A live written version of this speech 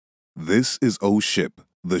This is Oh Ship,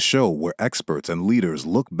 the show where experts and leaders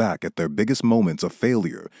look back at their biggest moments of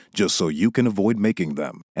failure just so you can avoid making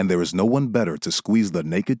them. And there is no one better to squeeze the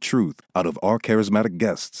naked truth out of our charismatic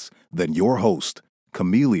guests than your host,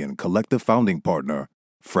 Chameleon Collective founding partner,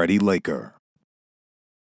 Freddie Laker.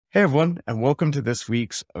 Hey everyone, and welcome to this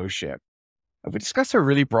week's Oh Ship. We discuss a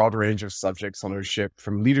really broad range of subjects on Oh Ship,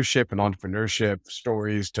 from leadership and entrepreneurship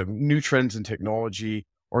stories to new trends in technology,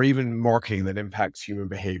 or even marketing that impacts human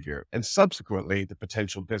behavior, and subsequently the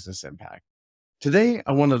potential business impact. Today,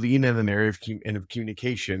 I want to lean in an area of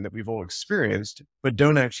communication that we've all experienced, but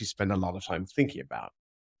don't actually spend a lot of time thinking about,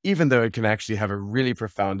 even though it can actually have a really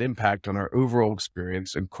profound impact on our overall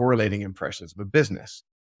experience and correlating impressions of a business: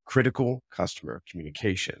 critical customer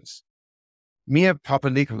communications. Mia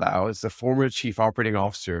Papanikolaou is the former Chief Operating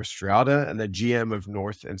Officer of Strata and the GM of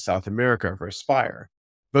North and South America for Aspire,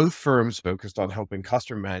 both firms focused on helping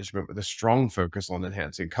customer management with a strong focus on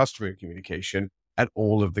enhancing customer communication at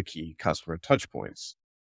all of the key customer touchpoints.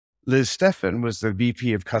 Liz Steffen was the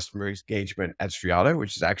VP of Customer Engagement at Strata,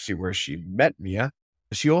 which is actually where she met Mia.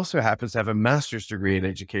 She also happens to have a master's degree in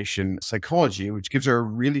education psychology, which gives her a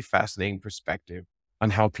really fascinating perspective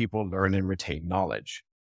on how people learn and retain knowledge.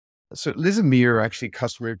 So Liz and Mia are actually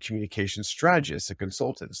customer communication strategists and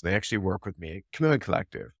consultants. They actually work with me at Chameleon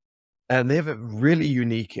Collective. And they have a really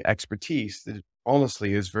unique expertise that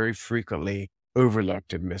honestly is very frequently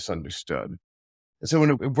overlooked and misunderstood. And so when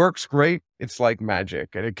it works great, it's like magic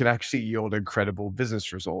and it can actually yield incredible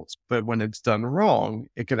business results. But when it's done wrong,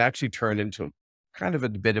 it can actually turn into kind of a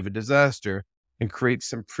bit of a disaster and create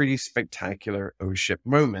some pretty spectacular O-ship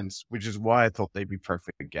moments, which is why I thought they'd be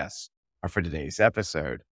perfect guests for today's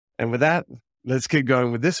episode. And with that, let's get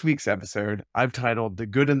going with this week's episode. I've titled The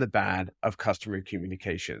Good and the Bad of Customer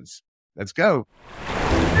Communications. Let's go.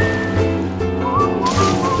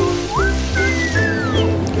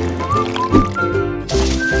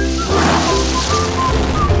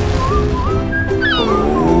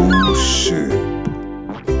 Oh Ship.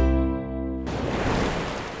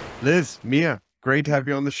 Liz, Mia, great to have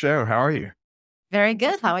you on the show. How are you? Very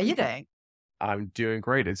good. How are you doing? I'm doing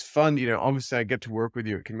great. It's fun. Obviously I get to work with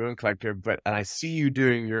you at Chameleon Collective, and I see you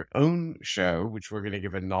doing your own show, which we're going to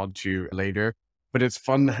give a nod to later, but it's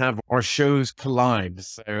fun to have our shows collide.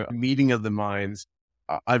 So a meeting of the minds.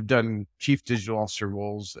 I've done chief digital officer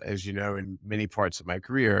roles, as you know, in many parts of my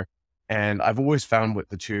career. And I've always found what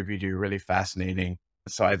the two of you do really fascinating.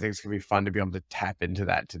 So I think it's going to be fun to be able to tap into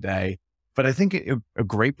that today. But I think a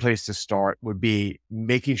great place to start would be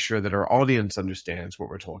making sure that our audience understands what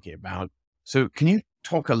we're talking about. So can you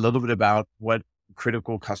talk a little bit about what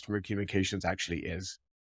critical customer communications actually is?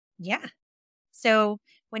 Yeah. So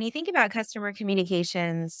when you think about customer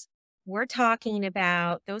communications, we're talking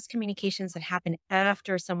about those communications that happen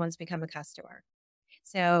after someone's become a customer.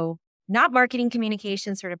 So not marketing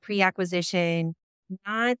communications, sort of pre-acquisition,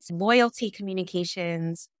 not loyalty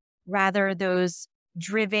communications, rather those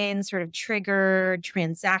driven, sort of triggered,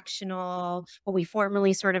 transactional, what we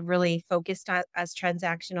formerly sort of really focused on as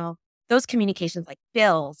transactional, those communications like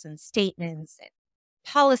bills and statements and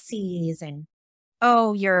policies and,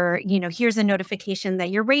 oh, here's a notification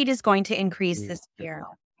that your rate is going to increase this year.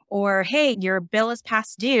 Or, hey, your bill is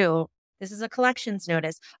past due. This is a collections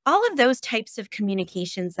notice. All of those types of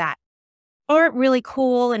communications that aren't really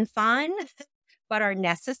cool and fun, but are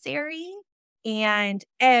necessary. And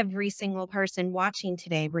every single person watching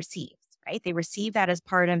today receives, right? They receive that as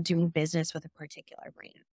part of doing business with a particular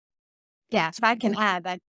brand. Yeah, so I can add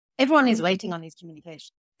that everyone is waiting on these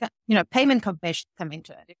communications. Payment confirmation come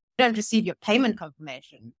into it. If you don't receive your payment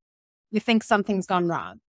confirmation, you think something's gone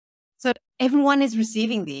wrong. So everyone is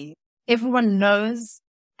receiving these. Everyone knows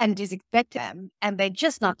and is expecting them, and they're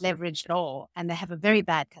just not leveraged at all, and they have a very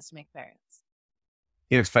bad customer experience.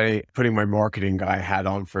 It's funny, putting my marketing guy hat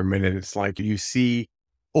on for a minute. It's like you see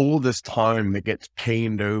all this time that gets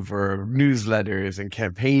panned over newsletters and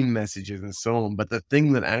campaign messages and so on. But the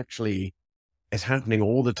thing that actually is happening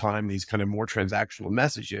all the time, these kind of more transactional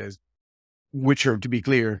messages, which are, to be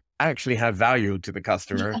clear, actually have value to the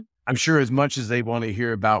customer. I'm sure as much as they want to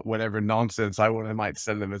hear about whatever nonsense I might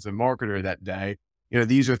send them as a marketer that day,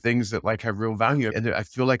 these are things that like have real value. And I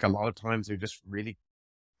feel like a lot of times they're just really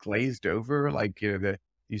glazed over,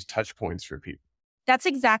 these touch points for people. That's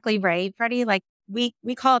exactly right, Freddie. Like we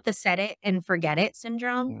call it the set it and forget it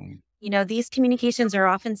syndrome. These communications are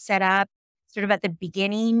often set up sort of at the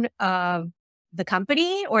beginning of the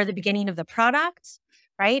company or the beginning of the product,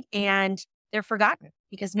 right? And they're forgotten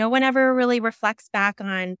because no one ever really reflects back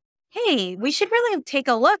on, hey, we should really take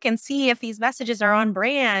a look and see if these messages are on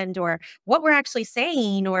brand or what we're actually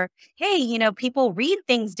saying, or, hey, people read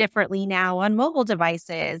things differently now on mobile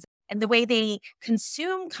devices. And the way they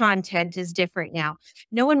consume content is different now.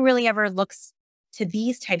 No one really ever looks to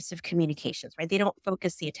these types of communications, right? They don't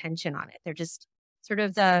focus the attention on it. They're just sort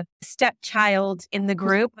of the stepchild in the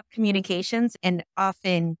group of communications and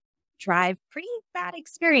often drive pretty bad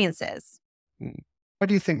experiences. Why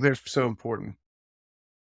do you think they're so important?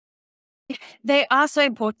 They are so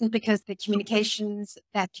important because the communications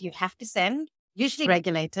that you have to send, usually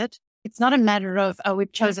regulated. It's not a matter of, oh,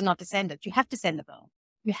 we've chosen not to send it. You have to send the bill.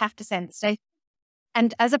 You have to send the statement.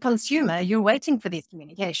 And as a consumer, you're waiting for these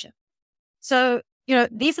communications. So,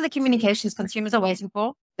 these are the communications consumers are waiting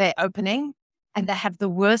for. They're opening and they have the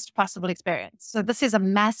worst possible experience. So this is a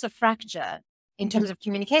massive fracture in terms of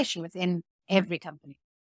communication within every company.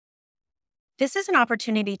 This is an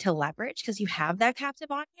opportunity to leverage because you have that captive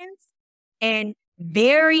audience, and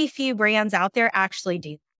very few brands out there actually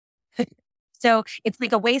do. So it's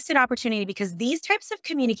like a wasted opportunity because these types of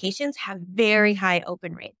communications have very high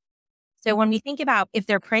open rates. So when we think about if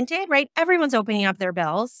they're printed, right, everyone's opening up their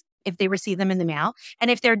bills if they receive them in the mail.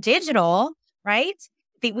 And if they're digital, right,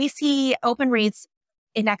 we see open rates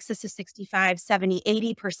in excess of 65, 70,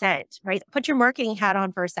 80%, right? Put your marketing hat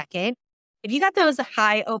on for a second. If you got those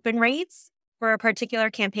high open rates for a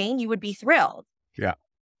particular campaign, you would be thrilled. Yeah.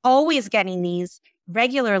 Always getting these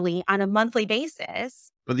regularly on a monthly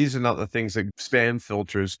basis. But these are not the things that spam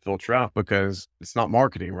filters filter out because it's not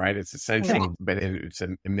marketing, right? It's essentially, but it's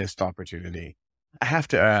a missed opportunity. I have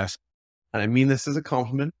to ask, and I mean this as a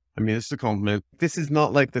compliment. This is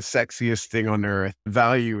not like the sexiest thing on earth.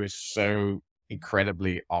 Value is so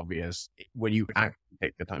incredibly obvious when you actually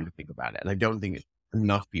take the time to think about it. And I don't think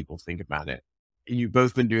enough people think about it. You've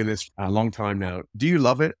both been doing this a long time now. Do you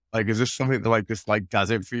love it? Like, is this something that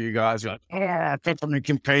does it for you guys? You're like, yeah, that's on the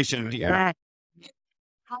communication. Yeah.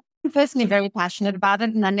 I'm personally very passionate about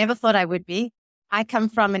it, and I never thought I would be. I come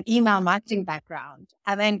from an email marketing background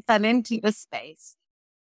and then fell into this space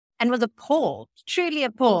and was appalled, truly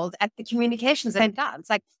appalled at the communications that I'd done.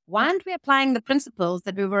 It's like, why aren't we applying the principles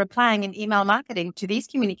that we were applying in email marketing to these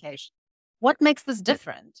communications? What makes this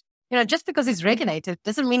different? Just because it's regulated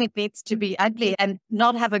doesn't mean it needs to be ugly and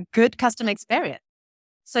not have a good customer experience.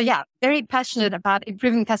 So yeah, very passionate about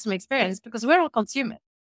improving customer experience because we're all consumers.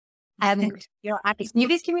 And I receive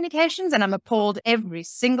these communications and I'm appalled every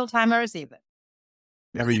single time I receive it.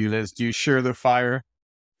 How about you, Liz? Do you share the fire?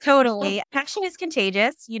 Totally. Passion is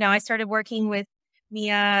contagious. I started working with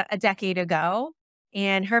Mia a decade ago,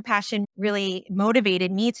 and her passion really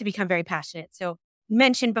motivated me to become very passionate. So you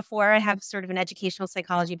mentioned before, I have sort of an educational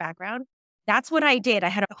psychology background. That's what I did. I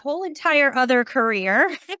had a whole entire other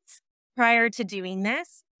career prior to doing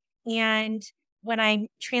this. And when I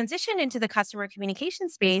transitioned into the customer communication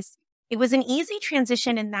space, it was an easy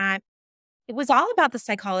transition in that it was all about the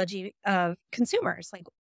psychology of consumers. Like,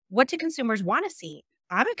 what do consumers want to see?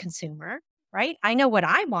 I'm a consumer, right? I know what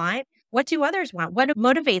I want. What do others want? What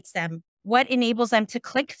motivates them? What enables them to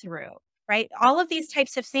click through, right? All of these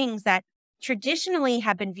types of things that traditionally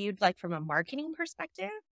have been viewed like from a marketing perspective,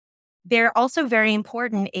 they're also very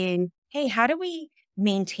important in, hey, how do we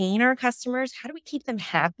maintain our customers? How do we keep them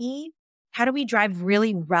happy? How do we drive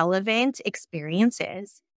really relevant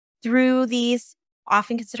experiences through these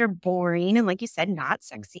often considered boring and, like you said, not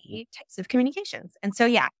sexy types of communications? And so,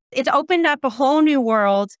 yeah, it's opened up a whole new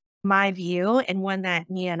world, my view, and one that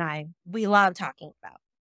Mia and we love talking about.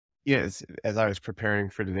 Yes, as I was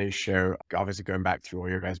preparing for today's show, obviously going back through all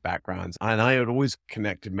your guys' backgrounds, and I had always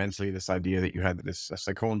connected mentally this idea that you had this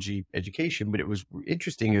psychology education, but it was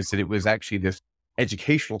interesting is that it was actually this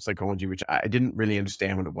educational psychology, which I didn't really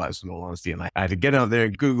understand what it was, in all honesty. And I had to get out there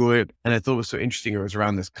and Google it. And I thought it was so interesting. It was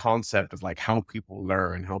around this concept of like how people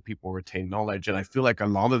learn, how people retain knowledge. And I feel like a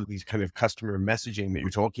lot of these kind of customer messaging that you're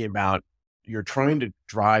talking about, you're trying to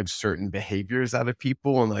drive certain behaviors out of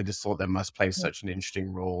people. And I just thought that must play such an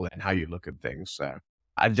interesting role in how you look at things. So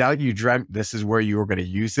I doubt you dreamt this is where you were going to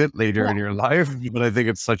use it later in your life, but I think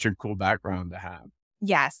it's such a cool background to have.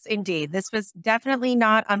 Yes, indeed. This was definitely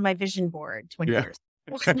not on my vision board 20 years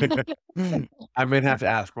ago. I might have to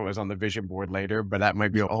ask what was on the vision board later, but that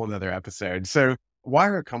might be a whole nother episode. So why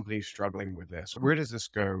are companies struggling with this? Where does this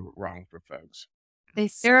go wrong for folks?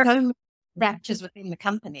 There are so many fractures within the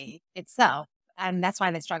company itself, and that's why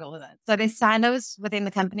they struggle with it. So there's silos within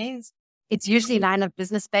the companies. It's usually line of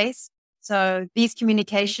business based. So these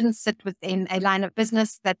communications sit within a line of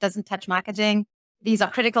business that doesn't touch marketing. These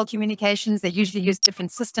are critical communications. They usually use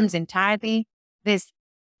different systems entirely. There's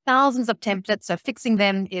thousands of templates. So fixing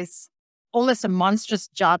them is almost a monstrous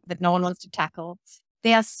job that no one wants to tackle.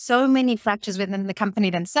 There are so many fractures within the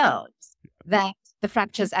company themselves that the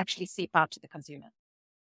fractures actually seep out to the consumer.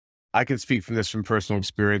 I can speak from this from personal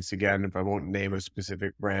experience again, if I won't name a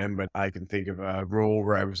specific brand, but I can think of a role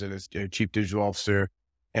where I was in as a chief digital officer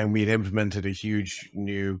and we'd implemented a huge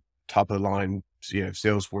new top of the line,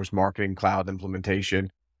 Salesforce marketing cloud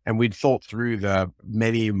implementation. And we'd thought through the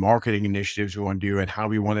many marketing initiatives we want to do and how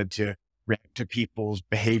we wanted to react to people's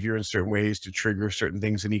behavior in certain ways to trigger certain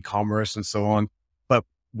things in e-commerce and so on. But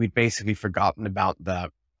we'd basically forgotten about the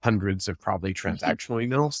hundreds of probably transactional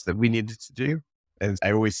emails that we needed to do. And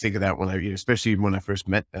I always think of that when especially when I first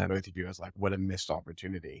met both of you, I was like, what a missed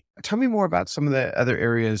opportunity. Tell me more about some of the other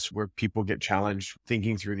areas where people get challenged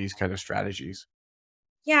thinking through these kind of strategies.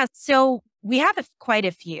 Yeah. So we have quite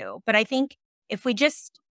a few, but I think if we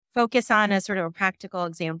just focus on a sort of a practical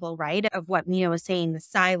example, right, of what Mia was saying, the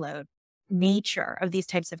siloed nature of these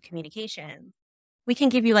types of communication, we can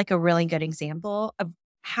give you like a really good example of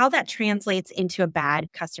how that translates into a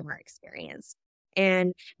bad customer experience.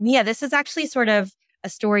 And Mia, this is actually sort of a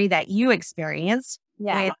story that you experienced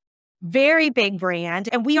with very big brand.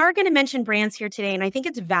 And we are going to mention brands here today. And I think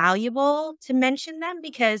it's valuable to mention them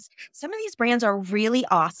because some of these brands are really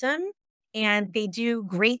awesome and they do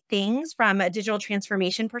great things from a digital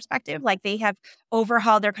transformation perspective. Like they have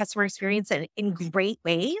overhauled their customer experience in great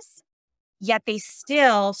ways, yet they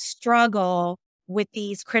still struggle with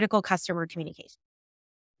these critical customer communications.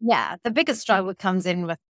 Yeah. The biggest struggle comes in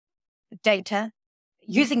with data,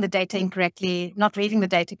 using the data incorrectly, not reading the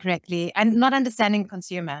data correctly, and not understanding the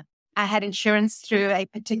consumer. I had insurance through a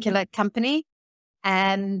particular company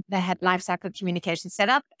and they had lifecycle communication set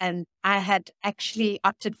up. And I had actually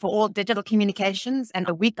opted for all digital communications. And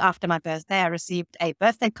a week after my birthday, I received a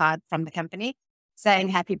birthday card from the company saying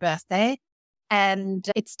happy birthday. And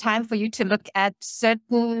it's time for you to look at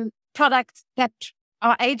certain products that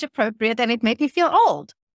are age appropriate. And it made me feel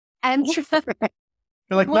old. And You're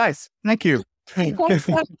like, nice. Thank you.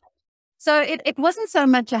 So it wasn't so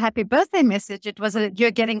much a happy birthday message. It was a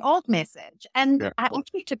you're getting old message. And I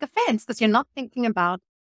actually took offense because you're not thinking about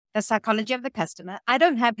the psychology of the customer. I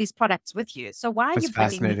don't have these products with you. So why are That's you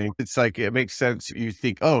bringing fascinating. It's like, it makes sense. You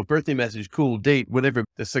think, oh, birthday message, cool, date, whatever.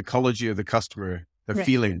 The psychology of the customer, the Right.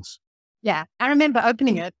 feelings. Yeah. I remember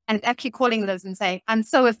opening it and actually calling Liz and saying, I'm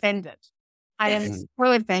so offended. I am so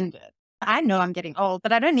offended. I know I'm getting old,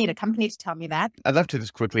 but I don't need a company to tell me that. I'd love to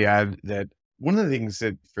just quickly add that one of the things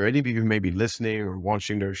that for any of you who may be listening or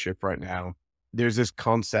watching NoShip right now, there's this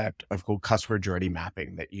concept of called customer journey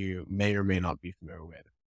mapping that you may or may not be familiar with.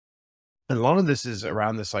 And a lot of this is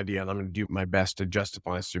around this idea, and I'm going to do my best to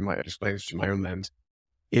justify this explain this through my own lens,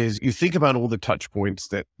 is you think about all the touch points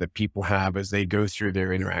that people have as they go through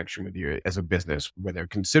their interaction with you as a business, where they're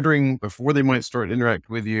considering before they might start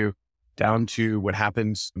interacting with you, down to what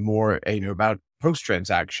happens more, about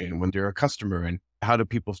post-transaction when they're a customer and how do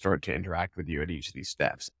people start to interact with you at each of these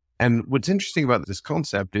steps. And what's interesting about this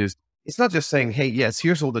concept is it's not just saying, hey, yes,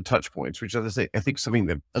 here's all the touch points, which I think something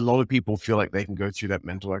that a lot of people feel like they can go through that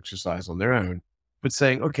mental exercise on their own, but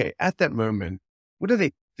saying, okay, at that moment, what are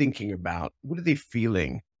they thinking about? What are they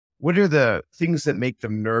feeling? What are the things that make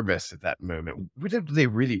them nervous at that moment? What do they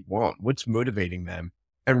really want? What's motivating them?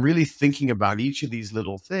 And really thinking about each of these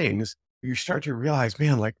little things, you start to realize,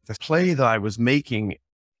 man, like the play that I was making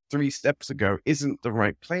 3 steps ago isn't the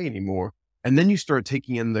right play anymore. And then you start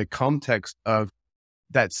taking in the context of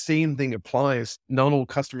that same thing applies. Not all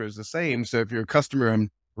customers are the same. So if you're a customer,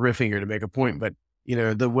 I'm riffing here to make a point, but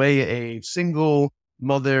the way a single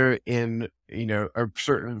mother in, a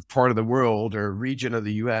certain part of the world or region of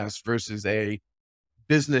the US versus a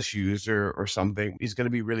business user or something is going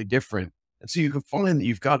to be really different. And so you can find that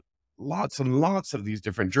you've got lots and lots of these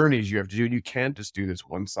different journeys you have to do. And you can't just do this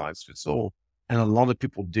one size fits all. And a lot of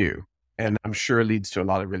people do. And I'm sure it leads to a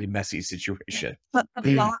lot of really messy situations.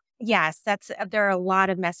 Yes, there are a lot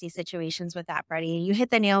of messy situations with that, Freddie. You hit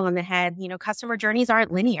the nail on the head. Customer journeys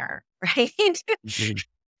aren't linear, right?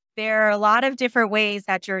 There are a lot of different ways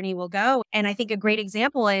that journey will go. And I think a great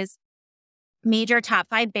example is major top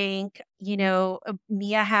 5 bank.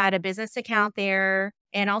 Mia had a business account there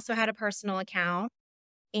and also had a personal account.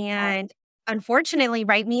 And unfortunately,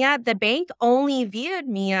 right, Mia, the bank only viewed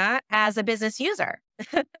Mia as a business user.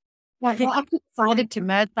 I decided to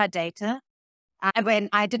merge my data when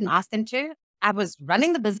I didn't ask them to. I was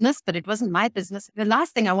running the business, but it wasn't my business. The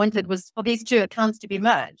last thing I wanted was for these 2 accounts to be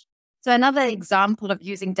merged. So another example of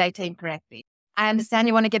using data incorrectly. I understand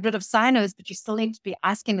you want to get rid of silos, but you still need to be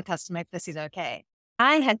asking the customer if this is okay.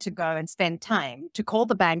 I had to go and spend time to call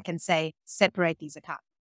the bank and say, separate these accounts.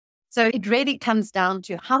 So it really comes down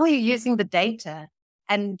to how are you using the data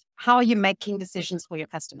and how are you making decisions for your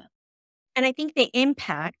customer? And I think the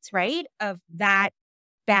impact, right, of that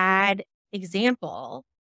bad example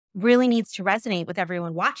really needs to resonate with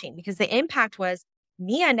everyone watching, because the impact was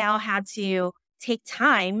Mia now had to take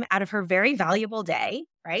time out of her very valuable day,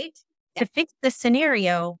 right? To fix the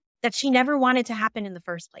scenario that she never wanted to happen in the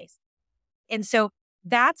first place. And so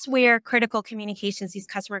that's where critical communications, these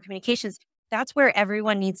customer communications, that's where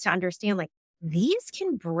everyone needs to understand, like, these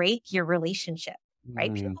can break your relationship,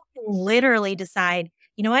 right? People can literally decide,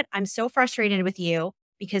 you know what? I'm so frustrated with you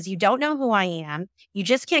because you don't know who I am. You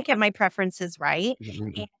just can't get my preferences right.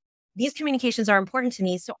 And these communications are important to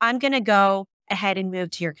me. So I'm going to go ahead and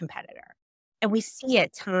move to your competitor. And we see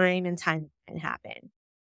it time and time and happen.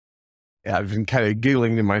 Yeah, I've been kind of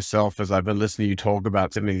giggling to myself as I've been listening to you talk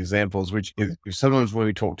about some of the examples, which is sometimes when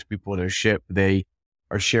we talk to people in their ship, they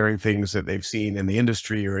are sharing things that they've seen in the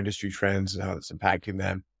industry or industry trends and how it's impacting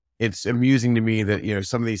them. It's amusing to me that,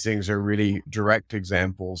 some of these things are really direct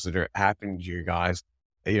examples that are happening to you guys.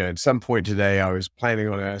 At some point today, I was planning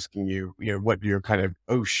on asking you, what your kind of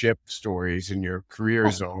oh ship stories in your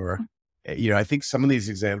careers are. I think some of these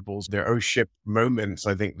examples, they're oh ship moments,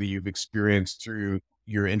 I think that you've experienced through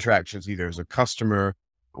your interactions, either as a customer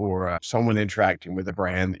or someone interacting with a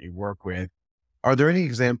brand that you work with. Are there any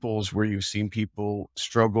examples where you've seen people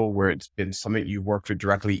struggle, where it's been something you worked with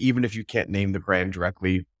directly, even if you can't name the brand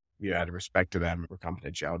directly, out of respect to them or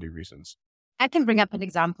confidentiality reasons? I can bring up an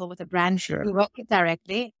example with a brand Sure. we work with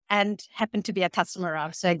directly and happened to be a customer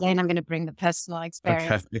of. So again, I'm going to bring the personal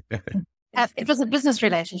experience. Okay. It was a business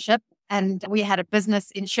relationship, and we had a business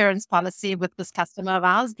insurance policy with this customer of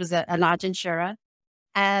ours. It was a large insurer.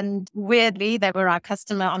 And weirdly, they were our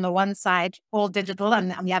customer on the one side, all digital,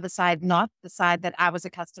 and on the other side, not the side that I was a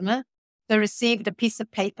customer. They received a piece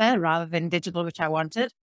of paper rather than digital, which I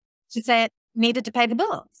wanted, to say it needed to pay the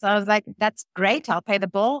bill. So I was like, that's great. I'll pay the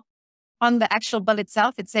bill. On the actual bill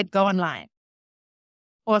itself, it said, go online.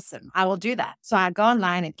 Awesome. I will do that. So I go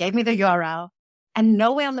online. It gave me the URL, and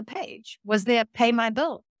nowhere on the page was there pay my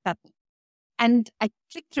bill button. And I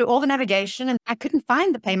clicked through all the navigation and I couldn't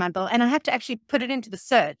find the pay my bill. And I had to actually put it into the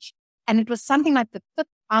search. And it was something like the fifth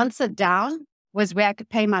answer down was where I could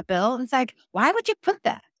pay my bill. And it's like, why would you put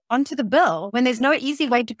that onto the bill when there's no easy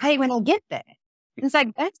way to pay when I get there? And it's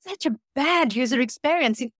like, that's such a bad user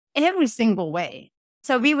experience in every single way.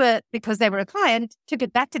 So because they were a client, took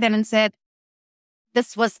it back to them and said,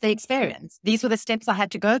 this was the experience. These were the steps I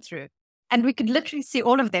had to go through. And we could literally see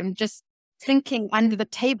all of them just thinking under the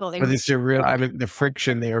table. But it's the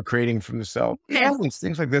friction they are creating from the self. Yes.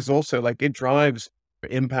 Things like this also, like, it drives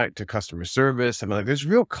impact to customer service. And like, there's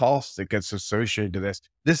real costs that gets associated to this.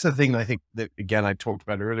 This is the thing I think that, again, I talked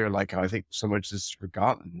about earlier, like how I think so much is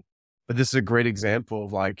forgotten. But this is a great example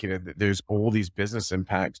of, like, there's all these business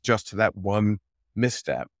impacts just to that one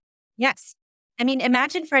misstep. Yes. I mean,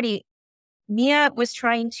 imagine, Freddie, Mia was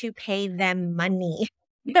trying to pay them money.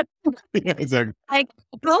 Yeah, exactly. Like,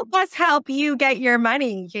 help us help you get your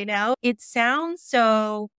money, It sounds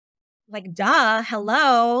so like, duh,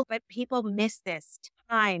 hello, but people miss this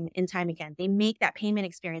time and time again. They make that payment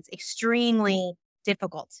experience extremely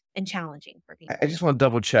difficult and challenging for people. I just want to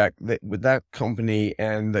double check that with that company,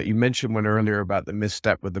 and that you mentioned one earlier about the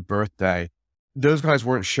misstep with the birthday. Those guys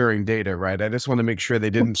weren't sharing data, right? I just want to make sure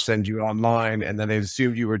they didn't send you online and then they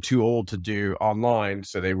assumed you were too old to do online.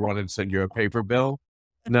 So they wanted to send you a paper bill.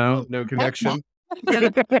 No connection.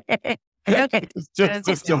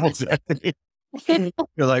 just double check. You're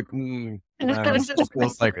like,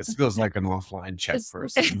 it feels like an offline check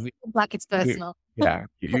person. Like it's personal. Yeah.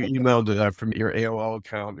 You emailed it from your AOL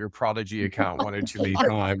account, your Prodigy account one or too many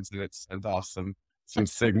times, and it sent off some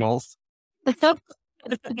signals. My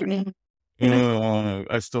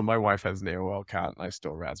wife has an AOL account and I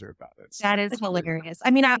still razz her about it. So. That is hilarious.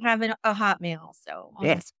 I mean, I have a Hotmail, so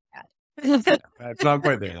yes. It's not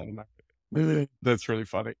quite there. That's really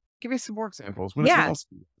funny. Give me some more examples. What else?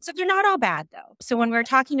 So they're not all bad, though. So when we're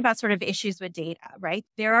talking about sort of issues with data, right,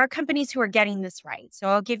 there are companies who are getting this right. So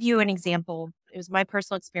I'll give you an example. It was my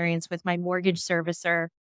personal experience with my mortgage servicer.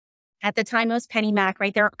 At the time, it was PennyMac,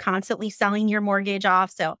 right? They're constantly selling your mortgage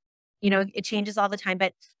off. So, it changes all the time.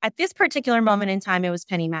 But at this particular moment in time, it was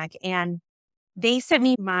PennyMac. And they sent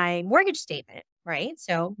me my mortgage statement, right?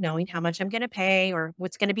 So knowing how much I'm going to pay or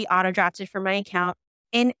what's going to be auto drafted from my account.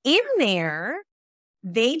 And in there,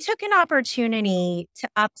 they took an opportunity to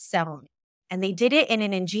upsell me, and they did it in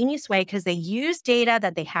an ingenious way because they used data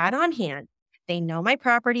that they had on hand. They know my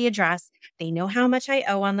property address. They know how much I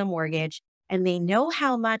owe on the mortgage, and they know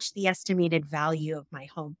how much the estimated value of my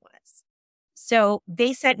home was. So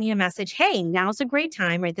they sent me a message. Hey, now's a great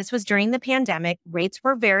time, right? This was during the pandemic. Rates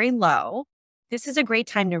were very low. This is a great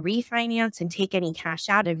time to refinance and take any cash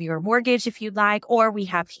out of your mortgage if you'd like, or we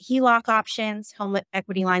have HELOC options, home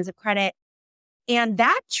equity lines of credit. And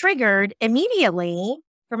that triggered immediately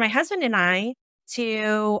for my husband and I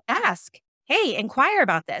to ask, hey, inquire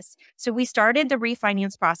about this. So we started the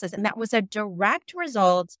refinance process, and that was a direct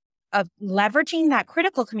result of leveraging that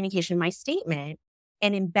critical communication, my statement,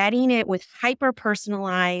 and embedding it with hyper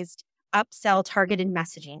personalized upsell targeted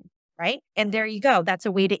messaging, right? And there you go. That's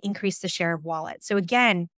a way to increase the share of wallet. So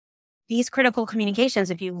again, these critical communications,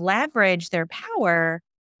 if you leverage their power,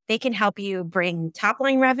 they can help you bring top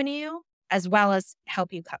line revenue as well as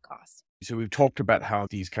help you cut costs. So we've talked about how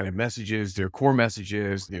these kind of messages, they're core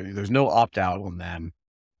messages, there's no opt out on them.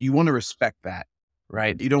 You want to respect that,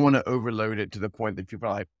 right? You don't want to overload it to the point that people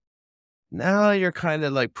are like, now you're kind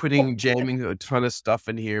of like jamming a ton of stuff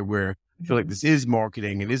in here where I feel like this is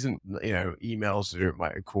marketing. It isn't, emails that are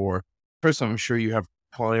my core. First, I'm sure you have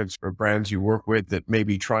clients or brands you work with that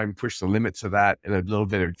maybe try and push the limits of that in a little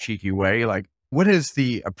bit of a cheeky way. Like, what is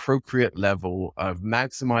the appropriate level of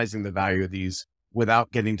maximizing the value of these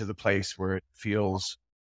without getting to the place where it feels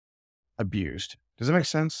abused? Does that make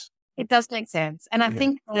sense? It does make sense. And I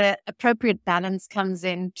think the appropriate balance comes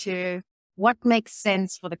into what makes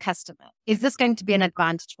sense for the customer. Is this going to be an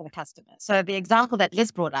advantage for the customer? So the example that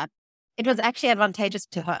Liz brought up, it was actually advantageous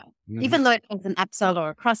to her. Even though it was an upsell or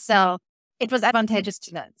a cross-sell, it was advantageous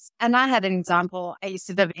to Liz. And I had an example. I used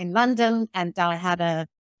to live in London, and I had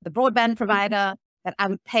the broadband provider that I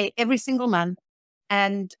would pay every single month.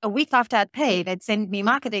 And a week after I'd paid, they'd send me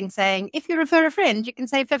marketing saying, if you refer a friend, you can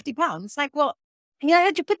save £50. Like, well,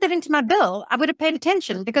 had you put that into my bill, I would have paid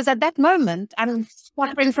attention, because at that moment, I'm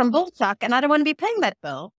suffering from bull shock and I don't want to be paying that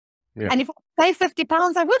bill. Yeah. And if I pay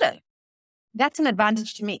 £50, I would have. That's an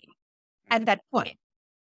advantage to me at that point.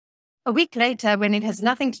 A week later, when it has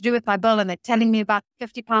nothing to do with my bill and they're telling me about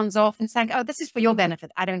 £50 off and saying, oh, this is for your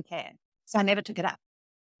benefit, I don't care. So I never took it up.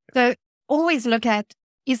 So always look at,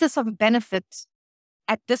 is this of benefit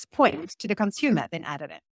at this point to the consumer, then add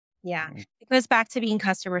it in. Yeah. It goes back to being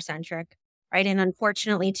customer centric, right? And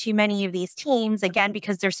unfortunately, too many of these teams, again,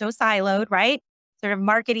 because they're so siloed, right? Sort of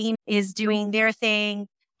marketing is doing their thing,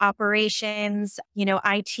 operations,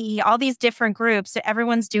 IT, all these different groups. So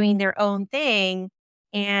everyone's doing their own thing.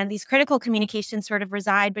 And these critical communications sort of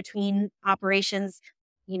reside between operations,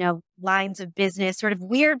 lines of business, sort of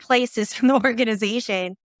weird places in the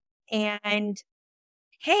organization. And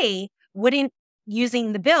hey, wouldn't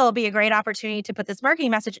using the bill be a great opportunity to put this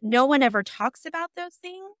marketing message? No one ever talks about those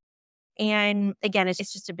things. And again, it's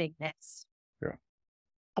just a big miss. Yeah.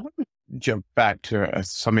 I want to jump back to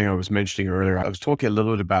something I was mentioning earlier. I was talking a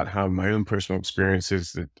little bit about how my own personal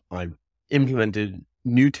experiences that I've implemented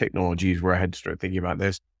new technologies where I had to start thinking about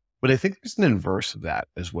this. But I think there's an inverse of that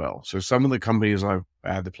as well. So some of the companies I've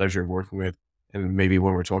had the pleasure of working with, and maybe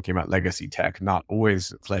when we're talking about legacy tech, not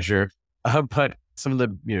always a pleasure, but some of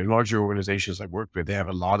the larger organizations I've worked with, they have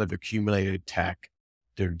a lot of accumulated tech.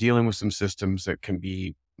 They're dealing with some systems that can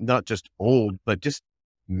be not just old, but just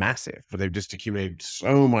massive, but they've just accumulated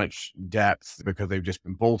so much depth because they've just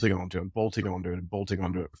been bolting onto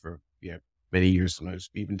it for many years, sometimes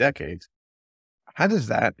even decades. How does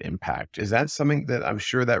that impact? Is that something that I'm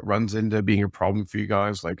sure that runs into being a problem for you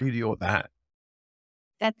guys? Like, who do you deal with that?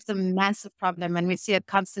 That's a massive problem, and we see it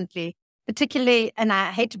constantly. Particularly, and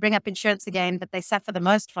I hate to bring up insurance again, but they suffer the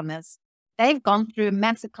most from this. They've gone through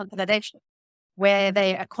massive consolidation where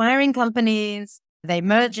they're acquiring companies, they're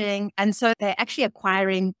merging. And so they're actually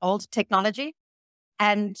acquiring old technology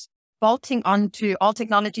and bolting onto all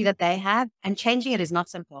technology that they have, and changing it is not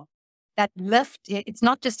simple. That lift, it's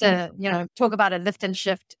not just talk about a lift and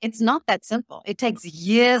shift. It's not that simple. It takes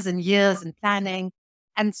years and years in planning.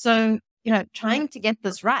 And so, trying to get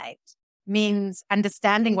this right means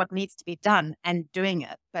understanding what needs to be done and doing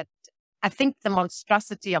it. But I think the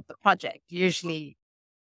monstrosity of the project usually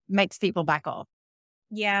makes people back off.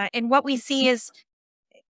 Yeah. And what we see is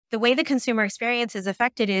the way the consumer experience is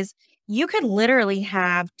affected is you could literally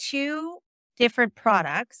have two different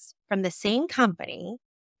products from the same company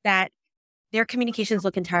that their communications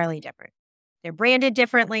look entirely different. They're branded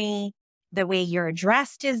differently. The way you're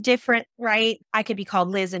addressed is different, right? I could be called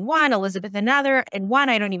Liz in one, Elizabeth in another. And one,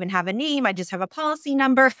 I don't even have a name. I just have a policy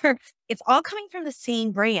number. It's all coming from the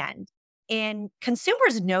same brand. And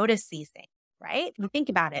consumers notice these things, right? You think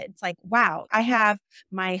about it. It's like, wow, I have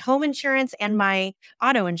my home insurance and my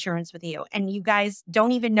auto insurance with you, and you guys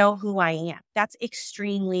don't even know who I am. That's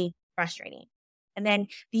extremely frustrating. And then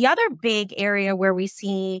the other big area where we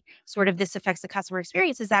see sort of this affects the customer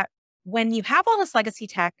experience is that when you have all this legacy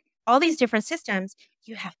tech, all these different systems,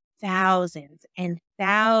 you have thousands and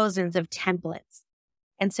thousands of templates.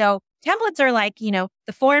 And so templates are like, the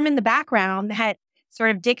form in the background that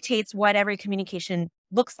sort of dictates what every communication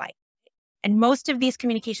looks like. And most of these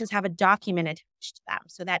communications have a document attached to them.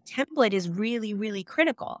 So that template is really, really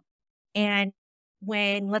critical. And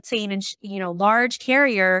when, let's say, large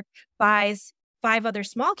carrier buys 5 other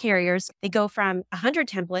small carriers, they go from 100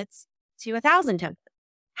 templates to 1,000 templates.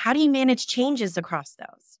 How do you manage changes across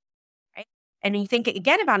those? Right. And you think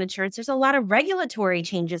again about insurance, there's a lot of regulatory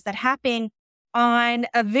changes that happen on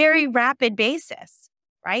a very rapid basis,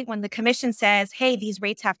 right? When the commission says, hey, these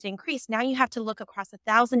rates have to increase, now you have to look across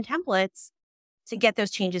 1,000 templates to get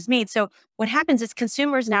those changes made. So what happens is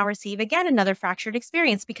consumers now receive, again, another fractured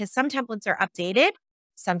experience because some templates are updated,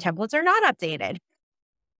 some templates are not updated,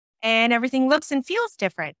 and everything looks and feels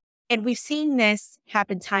different. And we've seen this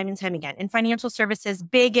happen time and time again. And financial services,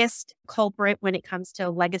 biggest culprit when it comes to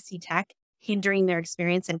legacy tech hindering their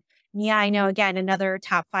experience. And yeah, I know, again, another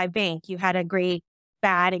top 5 bank, you had a great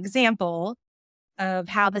bad example of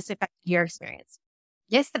how this affected your experience.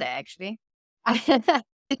 Yesterday, actually.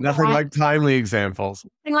 Nothing like timely examples.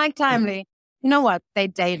 Nothing like timely. You know what? They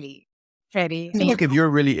daily, Freddie. I feel like if you're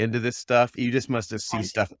really into this stuff, you just must just see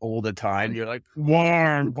stuff all the time. You're like,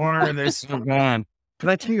 why are they so bad? Can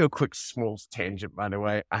I tell you a quick small tangent, by the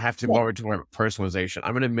way? I have to borrow to about personalization.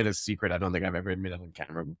 I'm going to admit a secret I don't think I've ever admitted on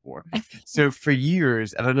camera before. So for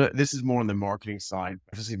years, and I know this is more on the marketing side,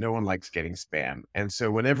 obviously no one likes getting spam. And so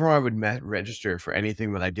whenever I would register for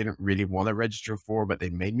anything that I didn't really want to register for, but they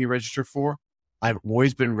made me register for, I've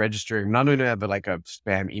always been registering, not only have like a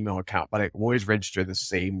spam email account, but I always register the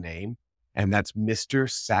same name. And that's Mr.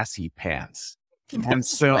 Sassy Pants. And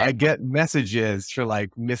so I get messages for like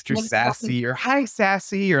Mr. Sassy or hi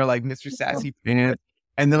Sassy or like Mr. Sassy Pants.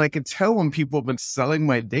 And then I can tell when people have been selling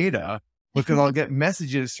my data because I'll get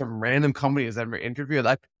messages from random companies that I'm interviewing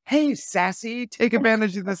like, hey, Sassy, take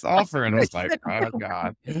advantage of this offer. And I was like, oh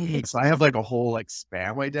God. So I have like a whole like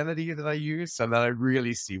spam identity that I use so that I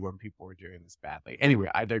really see when people are doing this badly. Anyway,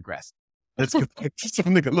 I digress. Let's go back to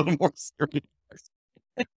something a little more serious.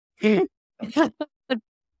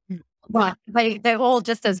 Well, they're all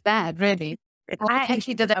just as bad, really. I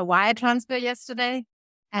actually did a wire transfer yesterday.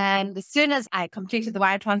 And as soon as I completed the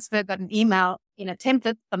wire transfer, got an email in a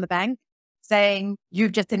template from the bank saying,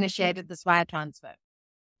 you've just initiated this wire transfer.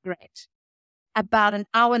 Great. About an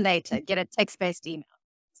hour later, get a text-based email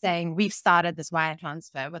saying, we've started this wire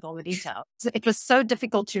transfer with all the details. So it was so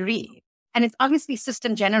difficult to read. And it's obviously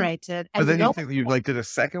system generated. But then you think that you like did a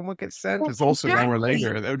second one get sent? It's also an hour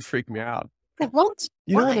later. That would freak me out. What?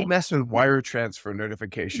 You don't mess with wire transfer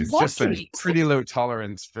notifications. Exactly. Just a pretty low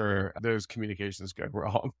tolerance for those communications going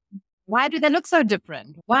wrong. Why do they look so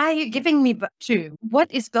different? Why are you giving me two?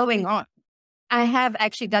 What is going on? I have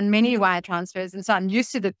actually done many wire transfers, and so I'm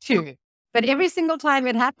used to the two. But every single time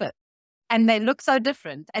it happens, and they look so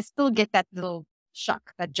different, I still get that little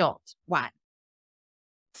shock, that jolt. Why?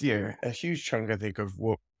 Yeah, a huge chunk, I think, of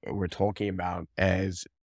what we're talking about as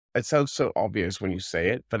it sounds so obvious when you say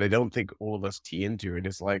it, but I don't think all of us key into it.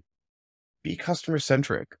 It's like, be customer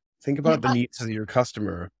centric. Think about the needs of your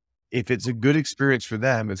customer. If it's a good experience for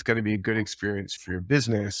them, it's going to be a good experience for your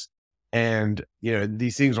business. And,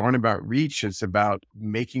 these things aren't about reach. It's about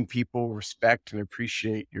making people respect and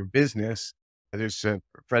appreciate your business. There's a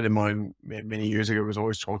friend of mine many years ago was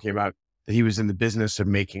always talking about that he was in the business of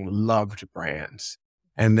making loved brands.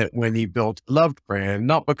 And that when he built a loved brand,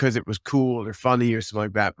 not because it was cool or funny or something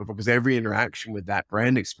like that, but because every interaction with that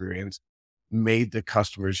brand experience made the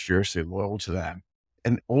customers fiercely loyal to them.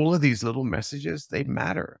 And all of these little messages, they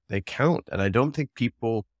matter, they count. And I don't think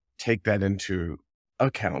people take that into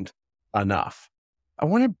account enough. I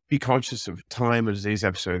want to be conscious of time in today's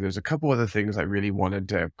episode. There's a couple other things I really wanted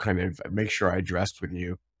to kind of make sure I addressed with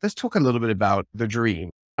you. Let's talk a little bit about the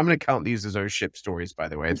dream. I'm going to count these as those ship stories, by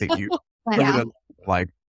the way. I think you like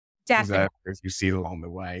Definitely. as you see it along the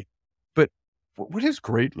way. But what does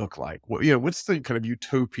great look like? What's the kind of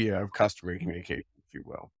utopia of customer communication, if you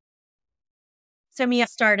will? So Mia,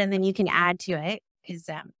 start and then you can add to it because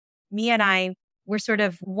Mia and I, we're sort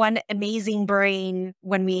of one amazing brain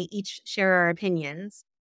when we each share our opinions.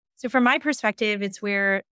 So from my perspective, it's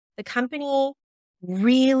where the company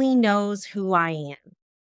really knows who I am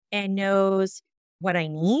and knows what I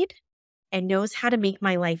need and knows how to make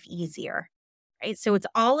my life easier. Right. So it's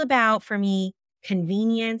all about, for me,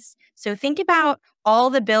 convenience. So think about all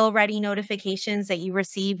the bill ready notifications that you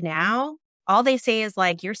receive now. All they say is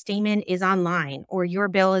like, your statement is online or your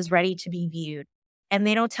bill is ready to be viewed. And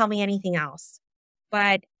they don't tell me anything else.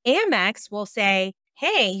 But Amex will say,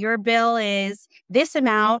 hey, your bill is this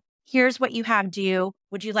amount. Here's what you have due.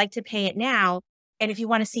 Would you like to pay it now? And if you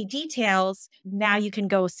want to see details, now you can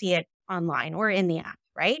go see it online or in the app,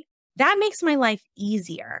 right? That makes my life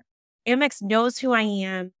easier. Amex knows who I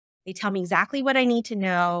am. They tell me exactly what I need to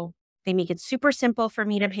know. They make it super simple for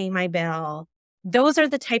me to pay my bill. Those are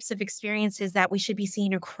the types of experiences that we should be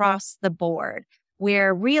seeing across the board,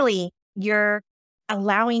 where really you're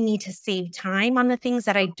allowing me to save time on the things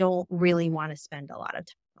that I don't really want to spend a lot of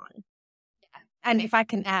time on. And if I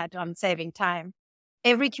can add on saving time,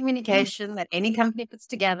 every communication that any company puts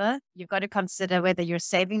together, you've got to consider whether you're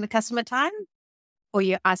saving the customer time or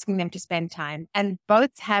you're asking them to spend time. And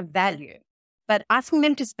both have value. But asking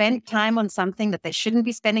them to spend time on something that they shouldn't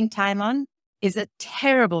be spending time on is a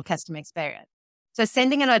terrible customer experience. So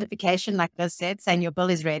sending a notification, like Liz said, saying your bill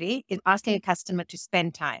is ready, is asking a customer to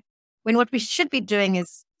spend time. When what we should be doing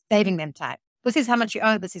is saving them time. This is how much you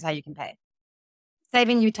owe. This is how you can pay.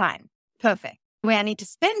 Saving you time. Perfect. Where I need to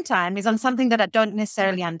spend time is on something that I don't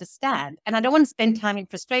necessarily understand. And I don't want to spend time in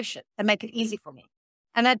frustration and make it easy for me.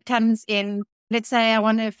 And that comes in, let's say I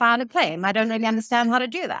want to file a claim. I don't really understand how to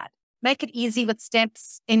do that. Make it easy with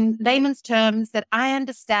steps in layman's terms that I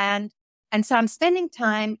understand. And so I'm spending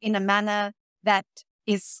time in a manner that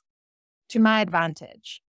is to my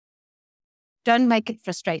advantage. Don't make it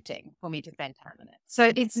frustrating for me to spend time on it.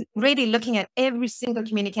 So it's really looking at every single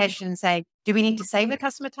communication and saying, do we need to save the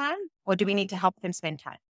customer time or do we need to help them spend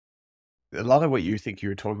time? A lot of what you think you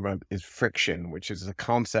were talking about is friction, which is a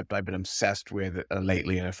concept I've been obsessed with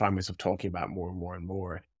lately, and I find myself talking about more and more and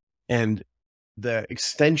more. And the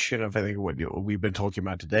extension of, I think, what we've been talking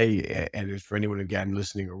about today, and for anyone, again,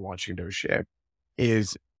 listening or watching NoShip,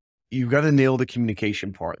 is you've got to nail the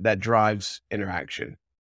communication part that drives interaction.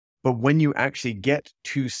 But when you actually get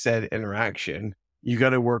to said interaction, you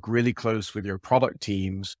got to work really close with your product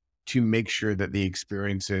teams to make sure that the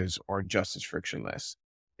experiences are just as frictionless.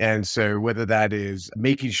 And so whether that is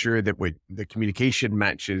making sure that the communication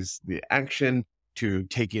matches the action to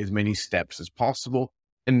taking as many steps as possible.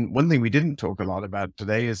 And one thing we didn't talk a lot about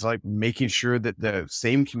today is like making sure that the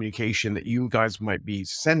same communication that you guys might be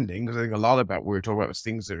sending, because I think a lot about what we're talking about is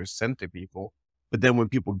things that are sent to people. But then when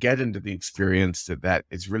people get into the experience that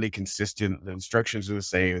it's really consistent, the instructions are the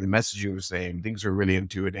same, the messaging is the same, things are really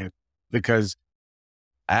intuitive, because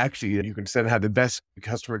actually you can have the best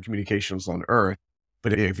customer communications on earth,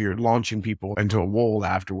 but if you're launching people into a wall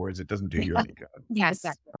afterwards, it doesn't do you any good. Yes,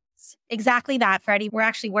 exactly that, Freddie. We're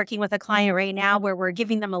actually working with a client right now where we're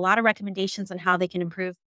giving them a lot of recommendations on how they can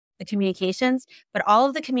improve the communications, but all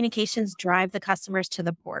of the communications drive the customers to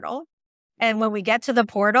the portal. And when we get to the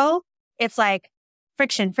portal, it's like,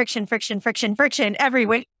 friction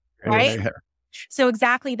everywhere, right? So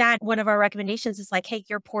exactly that. One of our recommendations is like, hey,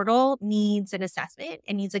 your portal needs an assessment.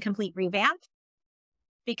 It needs a complete revamp,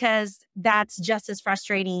 because that's just as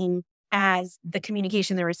frustrating as the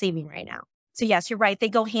communication they're receiving right now. So yes, you're right. They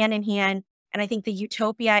go hand in hand. And I think the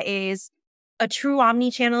utopia is a true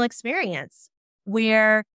omni-channel experience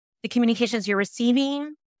where the communications you're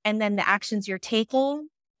receiving and then the actions you're taking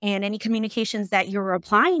and any communications that you're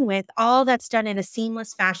replying with, all that's done in a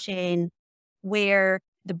seamless fashion where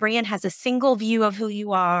the brand has a single view of who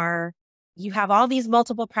you are. You have all these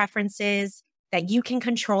multiple preferences that you can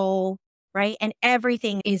control, right? And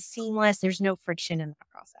everything is seamless. There's no friction in that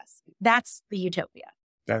process. That's the utopia.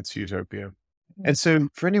 That's utopia. And so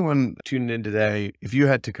for anyone tuning in today, if you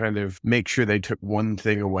had to kind of make sure they took one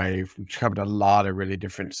thing away, we covered a lot of really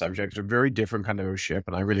different subjects, a very different kind of ownership,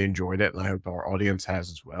 and I really enjoyed it. And I hope our audience has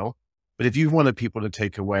as well. But if you wanted people to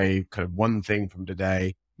take away kind of one thing from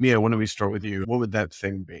today, Mia, why don't we start with you? What would that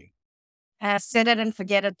thing be? Set it and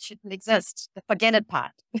forget it shouldn't exist. The forget it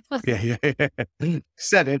part. Yeah.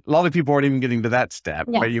 Set it. A lot of people aren't even getting to that step,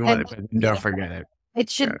 but you want it, but don't forget it. It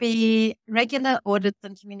should be regular audits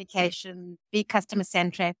and communication, be customer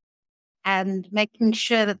centric, and making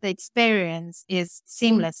sure that the experience is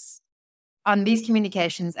seamless on these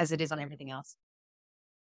communications as it is on everything else.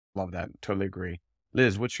 Love that. Totally agree.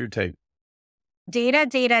 Liz, what's your take? Data.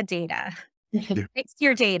 Fix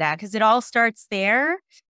your data, because it all starts there.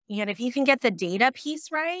 And if you can get the data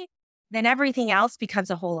piece right, then everything else becomes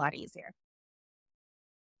a whole lot easier.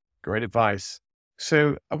 Great advice.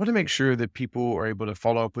 So I want to make sure that people are able to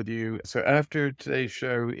follow up with you. So after today's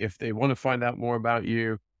show, if they want to find out more about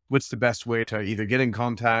you, what's the best way to either get in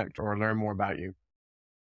contact or learn more about you?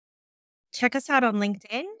 Check us out on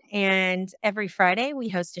LinkedIn. And every Friday, we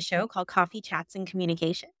host a show called Coffee Chats and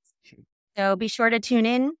Communications. So be sure to tune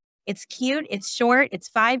in. It's cute, it's short, it's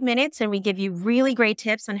 5 minutes, and we give you really great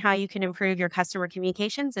tips on how you can improve your customer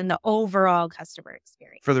communications and the overall customer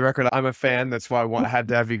experience. For the record, I'm a fan. That's why I had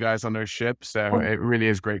to have you guys on our ship. So it really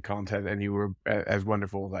is great content, and you were as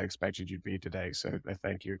wonderful as I expected you'd be today. So I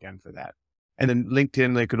thank you again for that. And then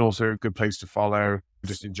LinkedIn, they can also a good place to follow,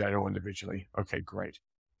 just in general, individually. Okay, great.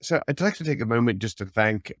 So I'd like to take a moment just to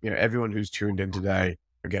thank everyone who's tuned in today.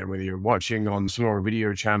 Again, whether you're watching on some of our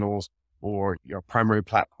video channels or your primary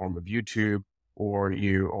platform of YouTube, or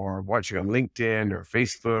you are watching on LinkedIn or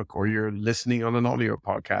Facebook, or you're listening on an audio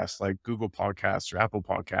podcast like Google Podcasts or Apple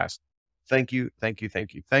Podcasts. Thank you, thank you,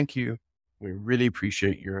 thank you, thank you. We really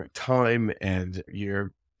appreciate your time and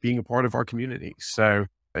your being a part of our community. So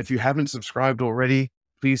if you haven't subscribed already,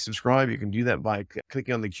 please subscribe. You can do that by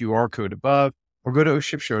clicking on the QR code above, or go to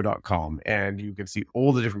oshipshow.com and you can see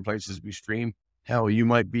all the different places we stream. Hell, you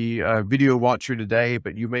might be a video watcher today,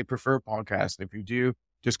 but you may prefer podcasts. And if you do,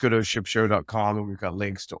 just go to oshipshow.com and we've got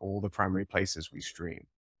links to all the primary places we stream.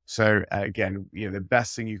 So again, the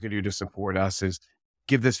best thing you can do to support us is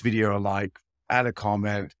give this video a like, add a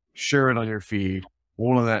comment, share it on your feed.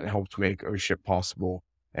 All of that helps make OSHIP possible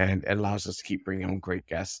and allows us to keep bringing on great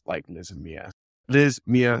guests like Liz and Mia. Liz,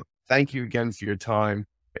 Mia, thank you again for your time.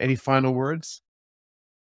 Any final words?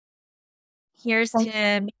 Here's to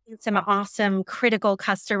making some awesome critical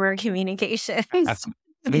customer communications.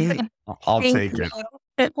 I'll take it.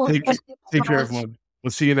 Take care, everyone.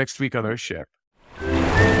 We'll see you next week on OSHIP.